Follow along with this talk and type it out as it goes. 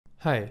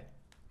Hi,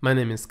 my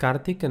name is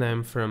Karthik and I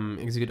am from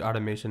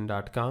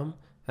executeautomation.com,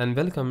 and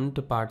welcome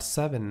to part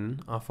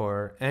 7 of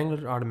our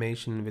Angular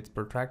automation with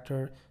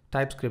Protractor,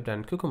 Typescript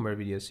and Cucumber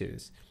video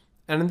series.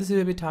 And in this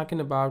video we'll be talking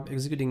about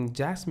executing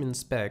Jasmine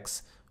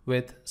Specs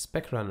with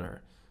SpecRunner.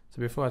 So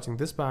before watching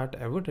this part,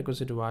 I would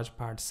request you to watch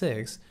part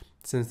 6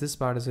 since this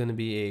part is going to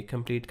be a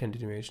complete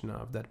continuation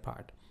of that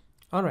part.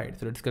 Alright,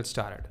 so let's get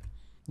started.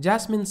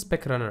 Jasmine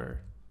SpecRunner.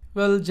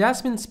 Well,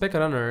 Jasmine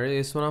SpecRunner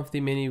is one of the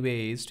many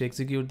ways to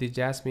execute the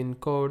Jasmine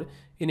code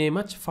in a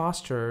much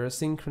faster,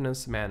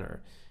 synchronous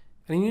manner.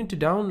 And you need to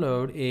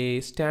download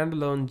a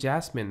standalone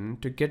Jasmine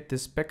to get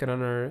this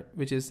SpecRunner,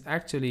 which is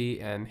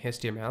actually an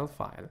HTML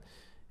file.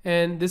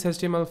 And this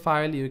HTML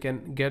file you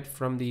can get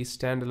from the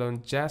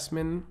standalone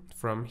Jasmine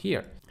from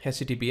here.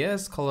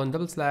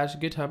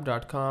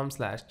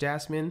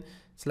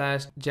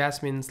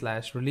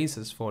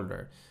 https://github.com/jasmine/jasmine/releases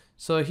folder.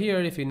 So here,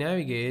 if you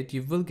navigate,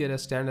 you will get a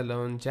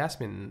standalone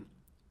Jasmine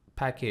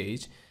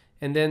package,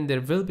 and then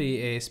there will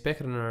be a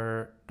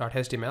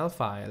SpecRunner.html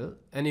file,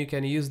 and you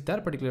can use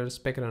that particular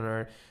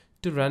SpecRunner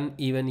to run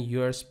even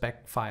your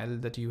spec file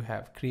that you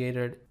have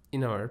created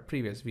in our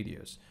previous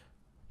videos.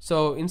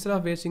 So instead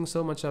of wasting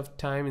so much of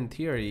time in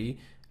theory,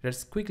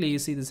 let's quickly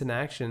see this in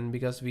action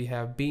because we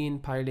have been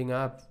piling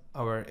up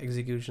our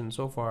execution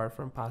so far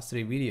from past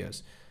 3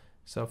 videos.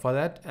 So for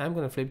that, I'm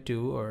going to flip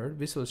to our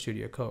Visual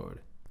Studio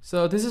Code.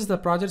 So this is the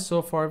project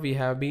so far we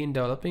have been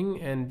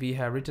developing, and we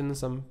have written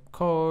some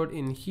code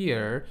in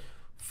here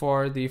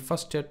for the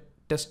first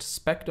test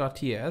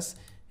spec.ts,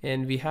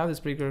 and we have this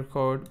particular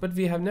code, but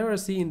we have never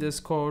seen this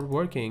code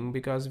working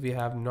because we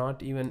have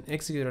not even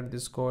executed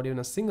this code even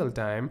a single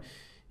time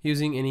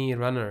using any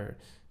runner.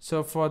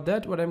 So for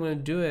that, what I'm going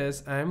to do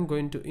is I'm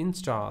going to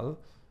install,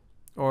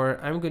 or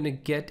I'm going to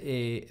get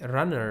a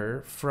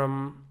runner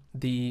from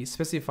the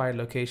specified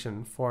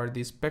location for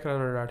the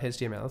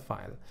SpecRunner.html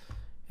file,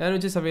 and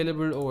which is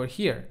available over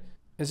here,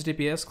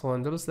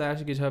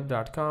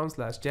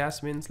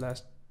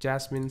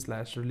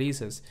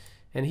 https://github.com/jasmine/jasmine/releases,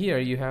 and here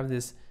you have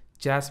this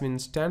Jasmine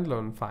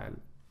standalone file.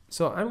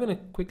 So I'm going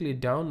to quickly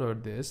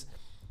download this,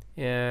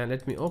 and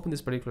let me open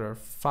this particular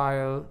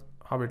file,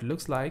 how it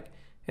looks like,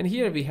 and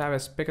here we have a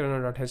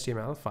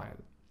SpecRunner.html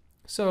file.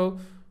 So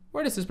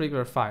what is this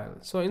particular file?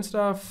 So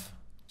instead of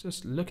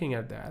just looking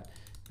at that,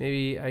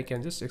 maybe I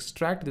can just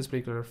extract this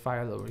particular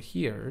file over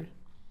here.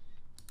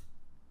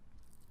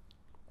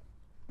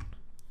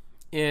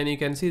 And you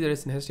can see there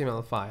is an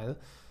HTML file.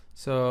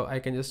 So I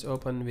can just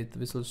open with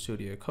Visual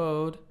Studio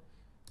Code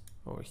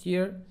over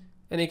here.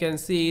 And you can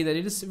see that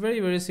it is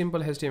very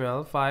simple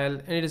HTML file,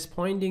 and it is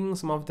pointing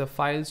some of the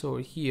files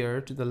over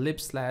here to the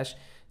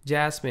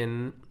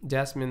lib/jasmine,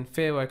 jasmine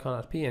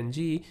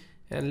favicon.png,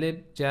 and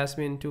lib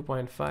jasmine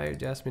 2.5,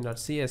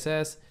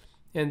 jasmine.css.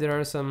 And there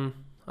are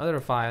some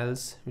other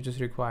files which is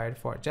required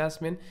for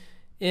Jasmine.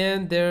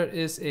 And there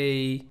is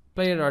a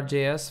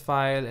player.js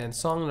file and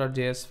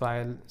song.js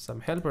file,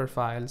 some helper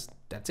files.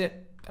 That's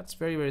it. That's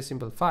very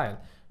simple file.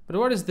 But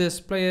what is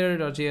this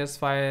player.js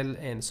file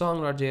and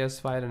song.js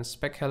file and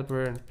spec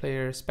helper and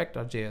player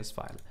spec.js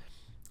file?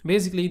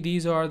 Basically,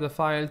 these are the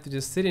files that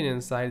just sitting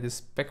inside the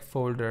spec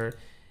folder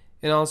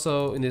and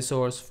also in the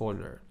source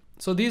folder.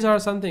 So these are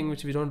something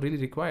which we don't really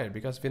require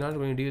because we're not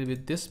going to deal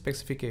with this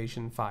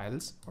specification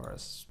files or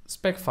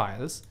spec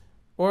files,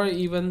 or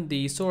even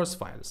the source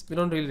files. We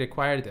don't really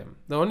require them.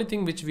 The only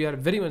thing which we are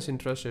very much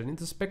interested in is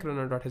the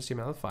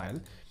SpecRunner.html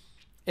file.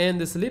 And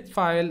this lib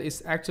file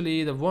is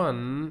actually the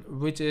one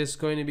which is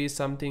going to be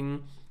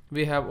something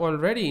we have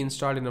already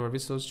installed in our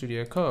Visual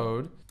Studio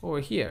Code over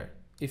here.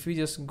 If we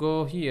just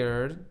go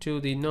here to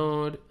the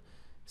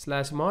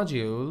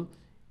node/module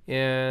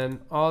and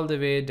all the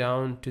way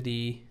down to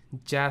the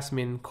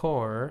Jasmine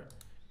core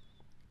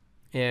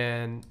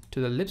and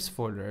to the libs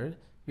folder,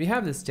 we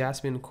have this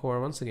Jasmine core.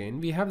 Once again,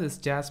 we have this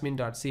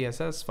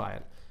jasmine.css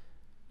file,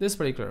 this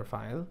particular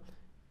file,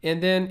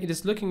 and then it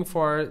is looking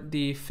for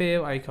the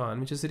fav icon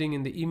which is sitting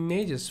in the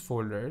images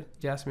folder,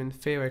 jasmine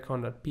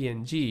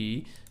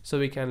favicon.png, so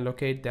we can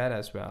locate that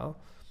as well.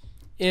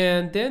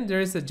 And then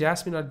there is the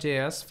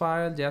jasmine.js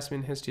file,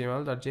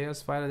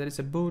 jasmine.html.js file, and there is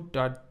a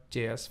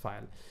boot.js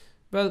file.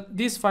 Well,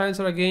 these files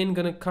are again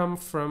going to come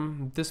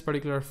from this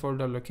particular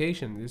folder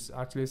location. This is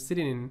actually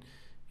sitting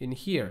in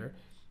here.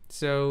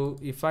 So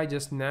if I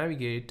just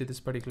navigate to this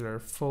particular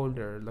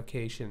folder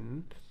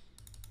location,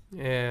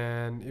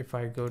 and if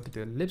I go to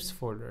the libs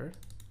folder,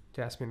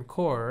 Jasmine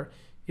core,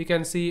 you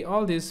can see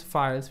all these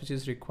files which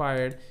is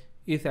required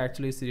is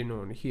actually sitting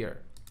on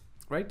here,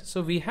 right?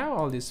 So we have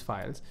all these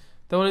files.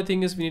 The only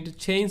thing is we need to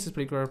change this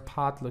particular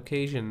path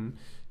location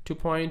to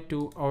point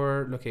to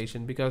our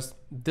location because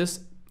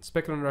this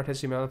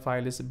SpecRunner.html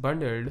file is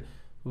bundled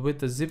with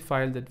the zip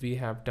file that we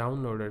have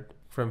downloaded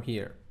from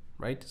here,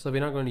 right? So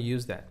we're not going to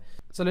use that.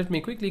 So let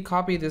me quickly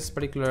copy this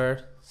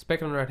particular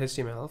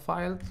SpecRunner.html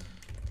file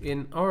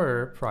in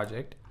our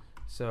project.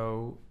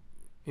 So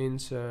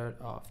instead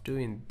of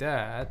doing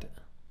that,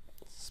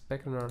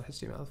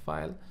 SpecRunner.html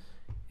file,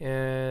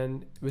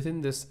 and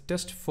within this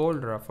test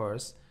folder of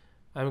ours,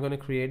 I'm going to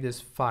create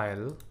this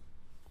file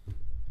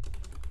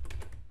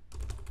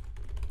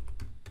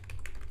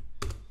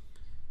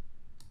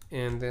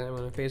and then I'm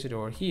going to paste it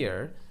over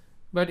here.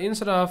 But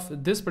instead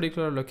of this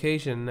particular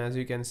location, as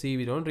you can see,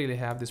 we don't really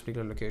have this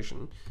particular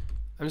location.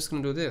 I'm just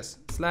going to do this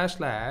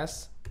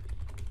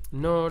 /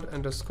 node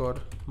underscore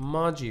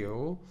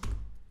module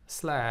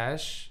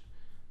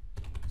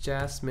 /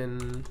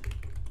 Jasmine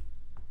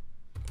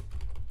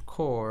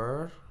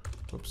core,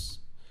 oops,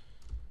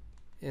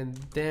 and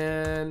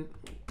then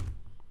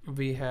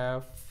we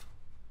have,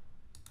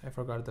 I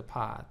forgot the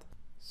path,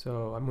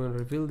 so I'm going to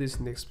reveal this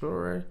in the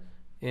Explorer,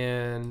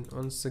 and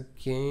once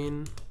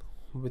again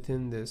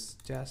within this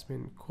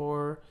Jasmine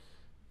core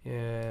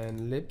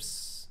and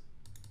libs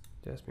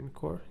Jasmine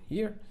core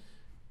here,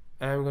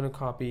 I'm going to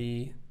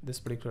copy this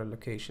particular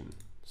location.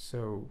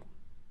 So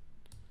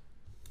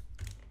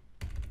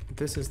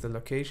this is the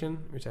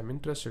location which I'm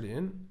interested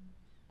in,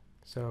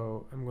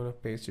 so I'm going to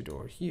paste it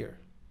over here.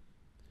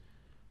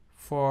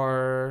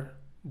 For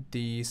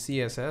the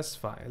CSS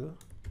file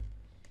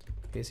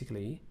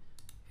basically,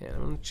 and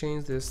I'm going to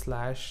change this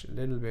slash a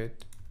little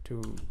bit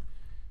to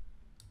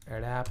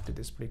adapt to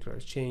this particular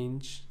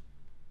change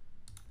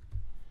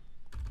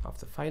of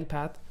the file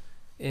path.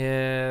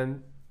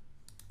 And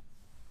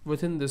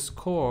within this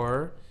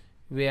core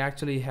we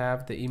actually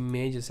have the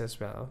images as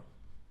well.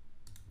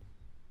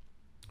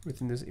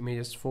 Within this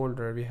images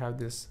folder we have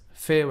this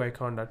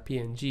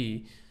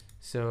favicon.png,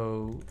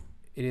 so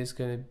it is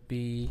going to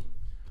be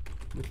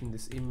within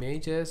this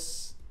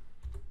images.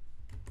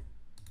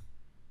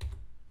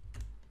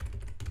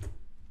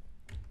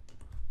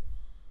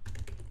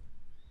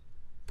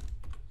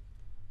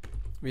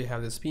 We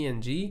have this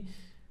PNG,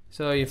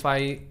 so if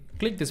I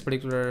click this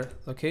particular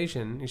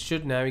location, it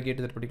should navigate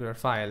to that particular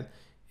file.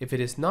 If it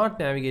is not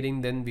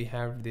navigating, then we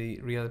have the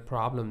real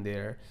problem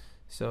there.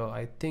 So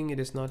I think it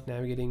is not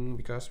navigating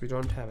because we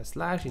don't have a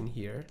slash in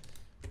here.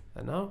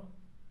 And now,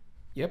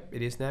 yep,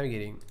 it is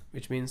navigating,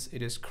 which means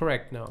it is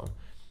correct now.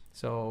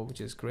 So, which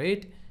is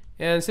great.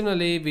 And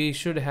similarly, we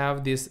should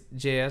have this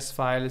JS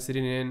file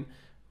sitting in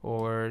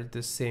or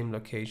the same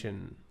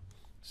location.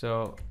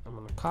 So I'm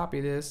going to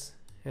copy this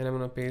and I'm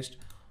going to paste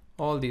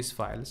all these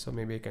files. So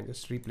maybe I can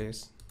just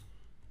replace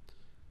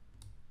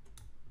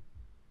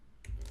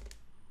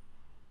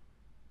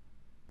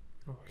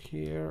over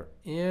here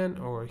and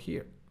over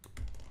here.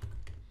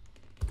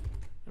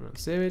 I'm going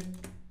to save it.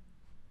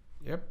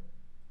 Yep.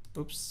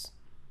 Oops.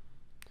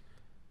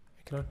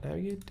 I cannot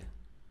navigate.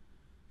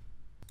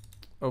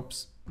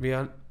 Oops. We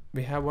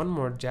have one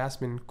more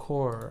Jasmine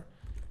core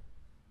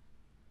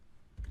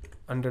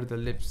under the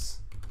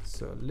libs.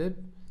 So lib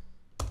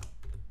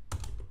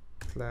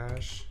 /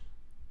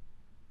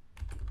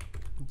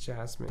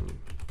 Jasmine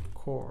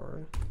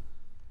core.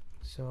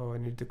 So I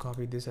need to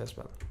copy this as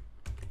well.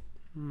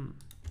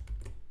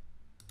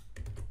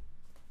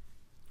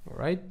 All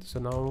right. So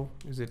now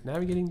is it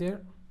navigating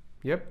there?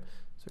 Yep.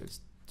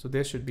 So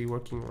they should be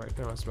working right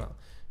now as well.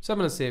 So I'm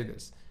going to save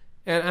this.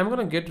 And I'm going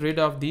to get rid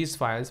of these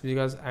files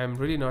because I'm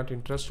really not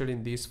interested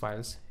in these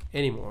files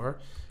anymore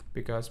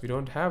because we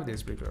don't have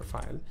this particular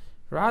file.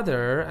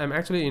 Rather, I'm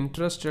actually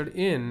interested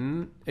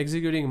in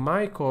executing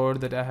my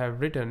code that I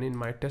have written in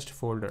my test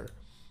folder,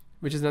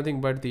 which is nothing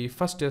but the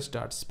first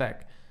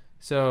test.spec.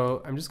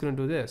 So I'm just going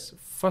to do this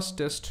first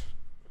test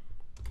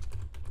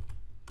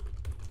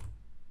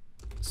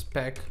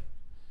spec.js,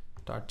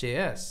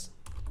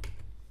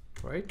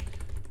 right?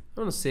 I'm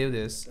going to save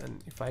this,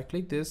 and if I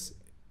click this,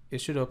 it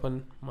should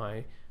open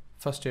my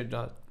first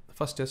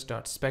test.spec.js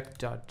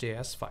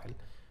file,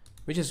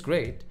 which is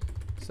great.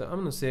 So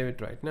I'm going to save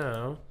it right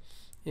now,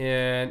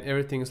 and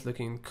everything is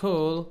looking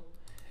cool.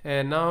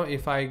 And now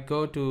if I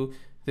go to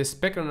this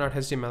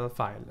SpecRunner.html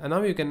file, and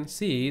now you can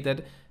see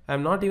that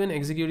I'm not even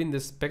executing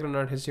this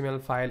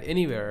SpecRunner.html file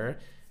anywhere.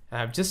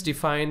 I've just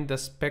defined the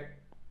spec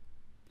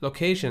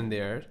location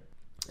there,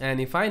 and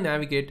if I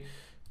navigate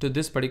to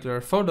this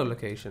particular folder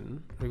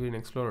location, Review in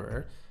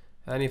Explorer,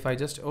 and if I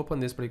just open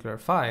this particular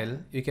file,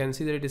 you can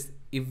see that it is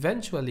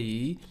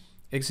eventually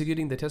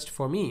executing the test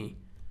for me,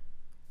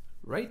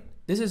 right?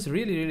 This is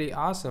really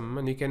awesome,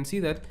 and you can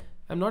see that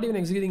I'm not even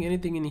executing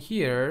anything in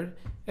here,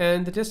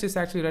 and the test is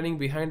actually running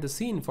behind the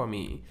scene for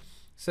me.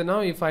 So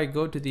now if I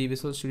go to the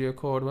Visual Studio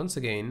Code once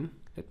again,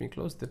 let me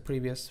close the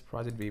previous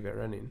project we were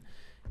running,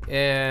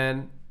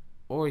 and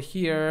over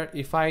here,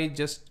 if I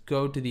just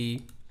go to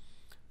the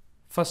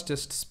first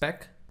test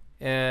spec,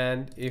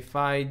 and if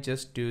I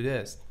just do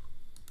this,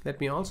 let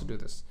me also do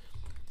this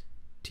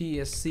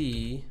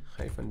tsc-w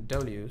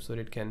so that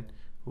it can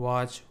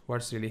watch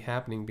what's really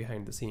happening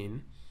behind the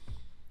scene,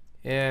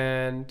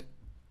 and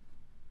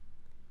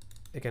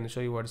I can show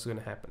you what's going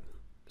to happen.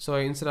 So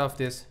instead of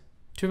this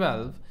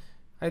 12,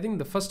 I think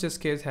the first test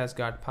case has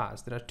got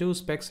passed. There are two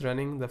specs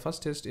running. The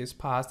first test is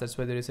passed, that's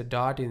why there is a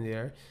dot in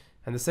there,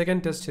 and the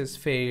second test has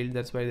failed,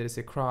 that's why there is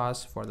a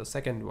cross for the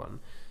second one.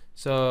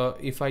 So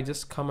if I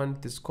just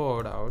comment this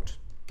code out,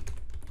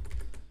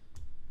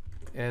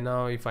 and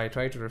now if I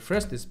try to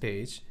refresh this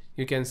page,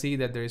 you can see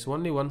that there is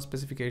only one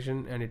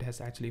specification and it has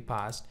actually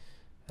passed,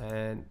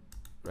 and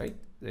right,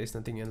 there is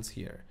nothing else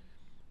here.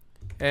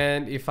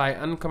 And if I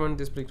uncomment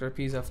this particular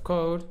piece of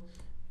code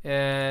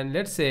And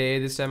let's say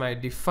this time I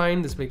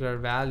define this particular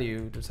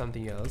value to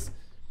something else.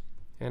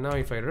 And now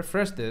if I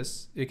refresh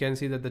this, you can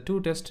see that the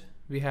two tests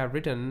we have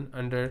written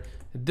under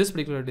this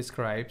particular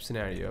describe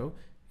scenario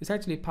is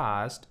actually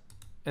passed,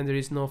 and there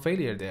is no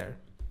failure there,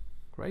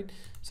 right?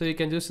 So you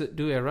can just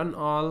do a run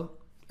all,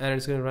 and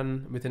it's going to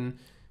run within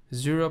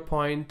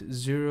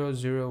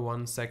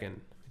 0.001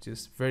 second, which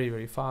is very,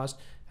 very fast.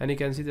 And you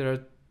can see there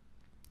are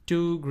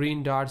two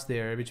green dots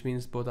there, which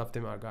means both of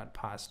them are got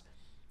passed,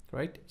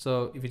 right?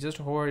 So if you just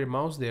hover your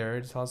mouse there,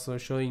 it's also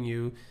showing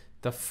you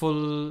the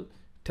full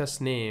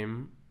test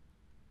name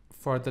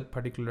for that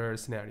particular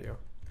scenario,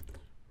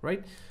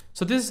 right?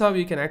 So this is how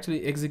you can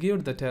actually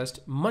execute the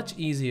test much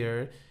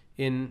easier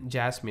in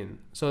Jasmine.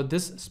 So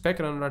this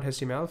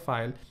SpecRunner.html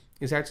file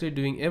is actually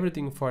doing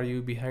everything for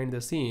you behind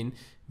the scene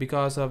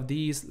because of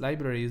these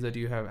libraries that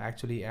you have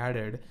actually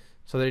added,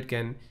 so that it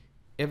can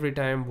every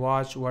time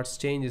watch what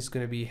change is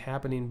going to be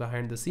happening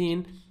behind the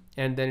scene,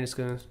 and then it's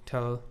going to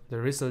tell the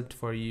result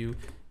for you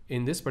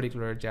in this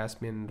particular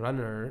Jasmine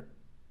runner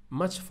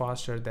much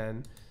faster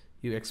than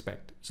you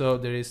expect. So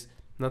there is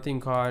nothing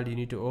called you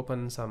need to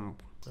open some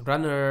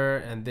runner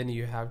and then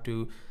you have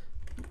to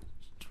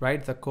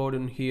write the code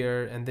in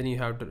here and then you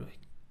have to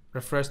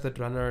refresh that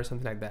runner or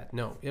something like that.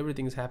 No,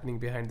 everything is happening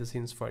behind the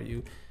scenes for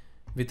you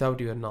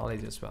without your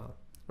knowledge as well,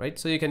 right?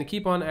 So you can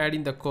keep on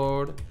adding the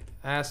code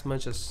as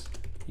much as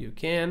you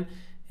can,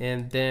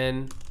 and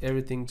then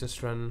everything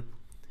just run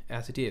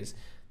as it is.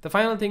 The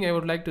final thing I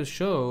would like to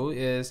show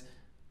is,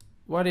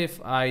 what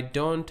if I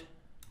don't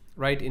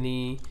write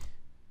any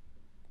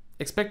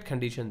expect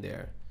condition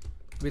there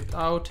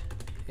without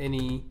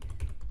any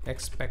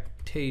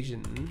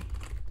expectation,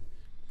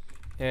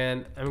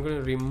 and I'm going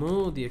to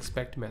remove the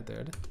expect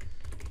method,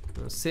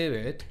 save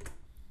it,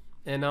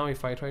 and now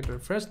if I try to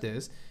refresh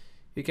this,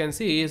 you can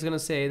see it's going to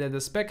say that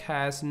the spec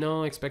has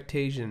no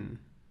expectation.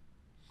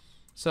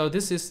 So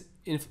this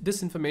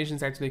information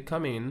is actually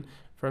coming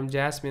from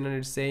Jasmine, and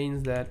it's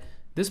saying that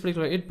this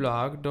particular it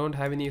block don't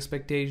have any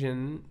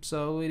expectation,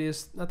 so it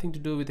is nothing to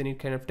do with any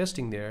kind of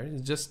testing there.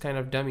 It's just kind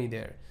of dummy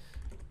there,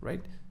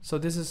 right? So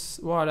this is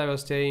what I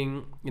was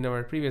saying in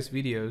our previous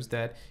videos,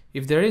 that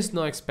if there is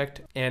no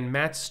expect and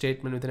match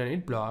statement within an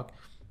it block,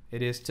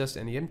 it is just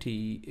an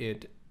empty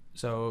it.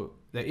 So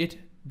the it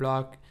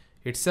block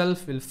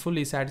itself will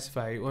fully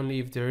satisfy only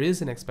if there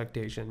is an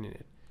expectation in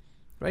it,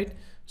 right?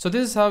 So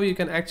this is how you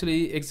can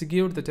actually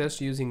execute the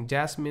test using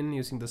Jasmine,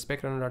 using the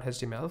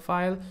SpecRunner.html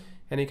file,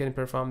 and you can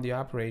perform the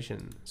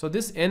operation. So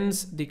this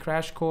ends the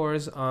crash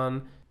course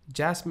on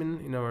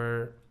Jasmine in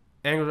our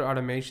Angular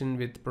automation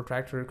with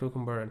Protractor,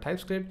 Cucumber, and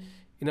Typescript.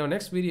 In our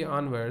next video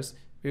onwards,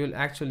 we will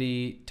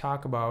actually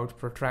talk about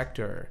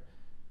Protractor.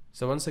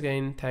 So once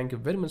again, thank you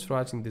very much for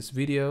watching this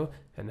video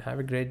and have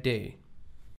a great day.